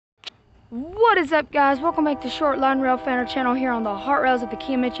What is up, guys? Welcome back to Short Line Rail Fanner channel here on the Heart Rails at the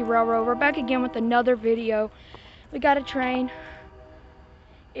Kiamichi Railroad. We're back again with another video. We got a train.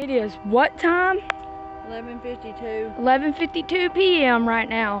 It is what time? 11:52. 11:52 p.m. right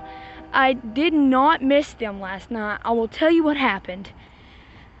now. I did not miss them last night. I will tell you what happened.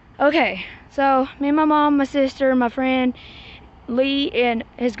 Okay, so me and my mom, my sister, my friend Lee, and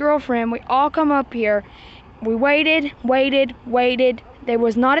his girlfriend, we all come up here. We waited. They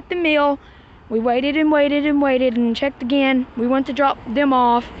was not at the mill. We waited and checked again. We went to drop them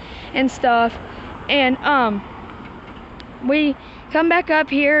off and stuff. And we come back up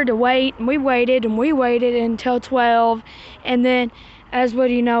here to wait, and we waited until 12. And then, as what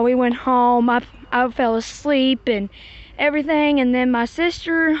you know, we went home. I fell asleep and everything. And then my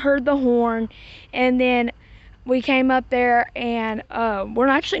sister heard the horn. And then we came up there, and we're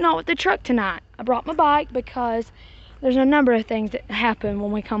actually not with the truck tonight. I brought my bike because there's a number of things that happen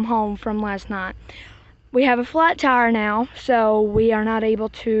when we come home from last night. We have a flat tire now, so we are not able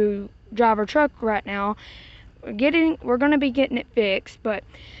to drive our truck right now. We're gonna be getting it fixed, but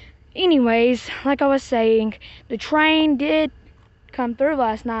anyways, like I was saying, the train did come through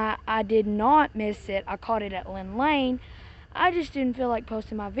last night. I did not miss it. I caught it at Lynn Lane. I just didn't feel like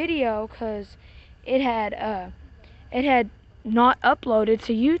posting my video because it had not uploaded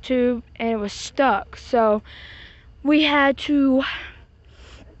to YouTube and it was stuck. So we had to,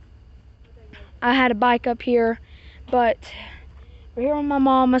 I had a bike up here, but we're here with my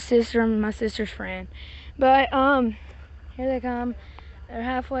mom, my sister, and my sister's friend. But here they come. They're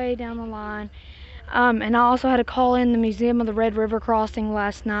halfway down the line. And I also had to call in the Museum of the Red River Crossing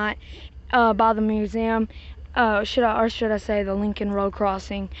last night by the museum. Should I say the Lincoln Road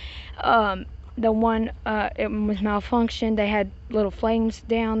Crossing. The one, it was malfunctioned. They had little flames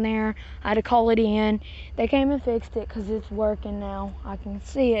down there. I had to call it in. They came and fixed it because it's working now. I can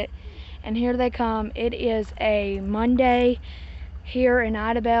see it. And here they come. It is a Monday here in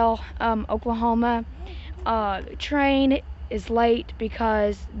Idabel, Oklahoma. The train is late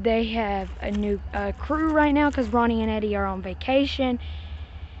because they have a new crew right now because Ronnie and Eddie are on vacation.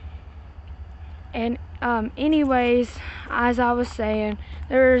 And anyways, as I was saying,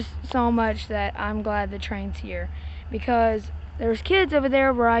 there's so much that I'm glad the train's here, because there's kids over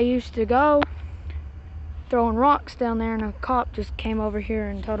there where I used to go throwing rocks down there, and a cop just came over here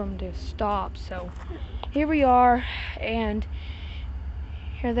and told them to stop. So here we are, and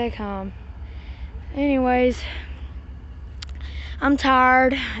here they come. Anyways, I'm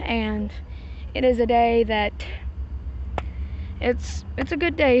tired, and it is a day that it's a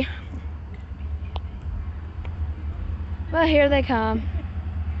good day. But here they come.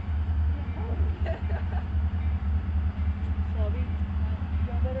 Shelby,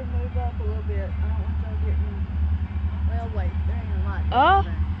 y'all better move up a little bit. I don't want y'all getting. Well, wait, there ain't a lot. Oh,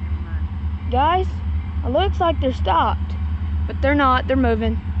 guys, it looks like they're stopped, but they're not. They're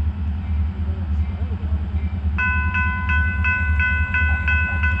moving.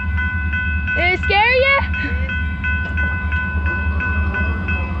 Did it scare you?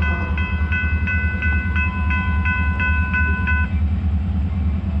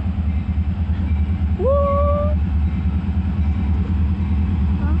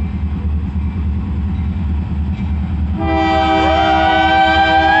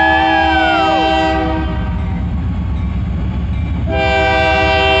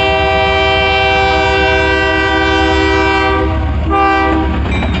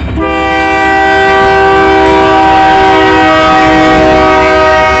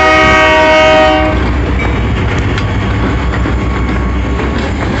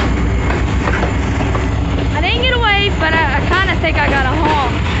 I think I got a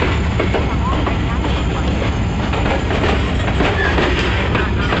honk.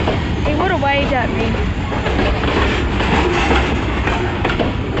 He would have waved at me.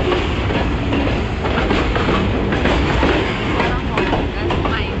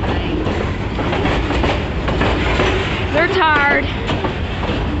 They're tired.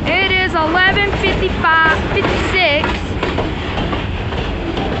 It is 11:56.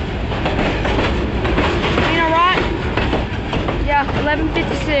 Yeah,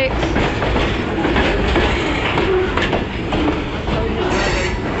 11:56.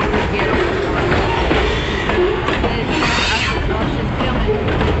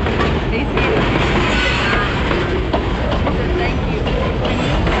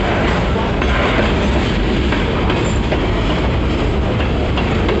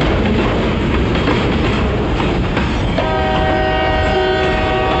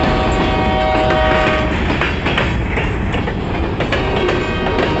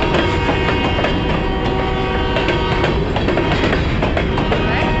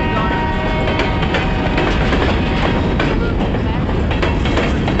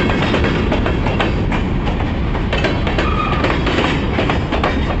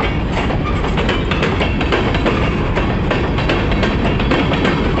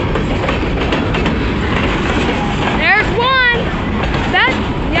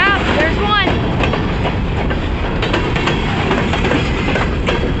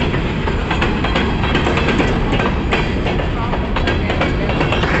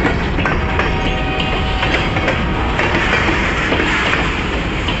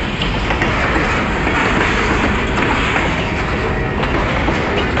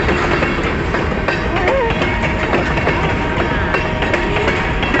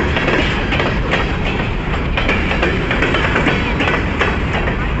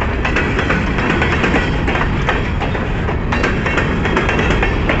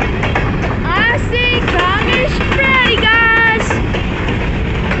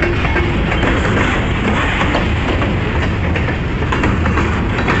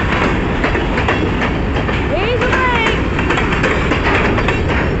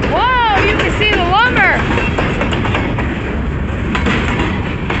 the lumber.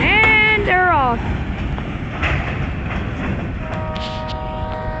 And they're off.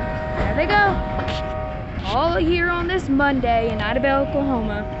 There they go. All here on this Monday in Idabel,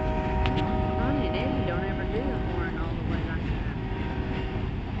 Oklahoma. Ronnie and Eddie don't ever do the horn all the way like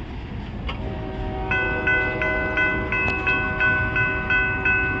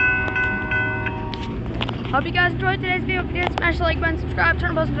that. Hope you guys enjoyed today's video. If you did, smash the like button, subscribe, turn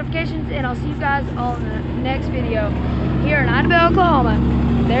on post notifications, and I'll see you guys all in the next video here in Idabel, Oklahoma.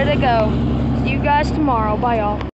 There they go. See you guys tomorrow. Bye, y'all.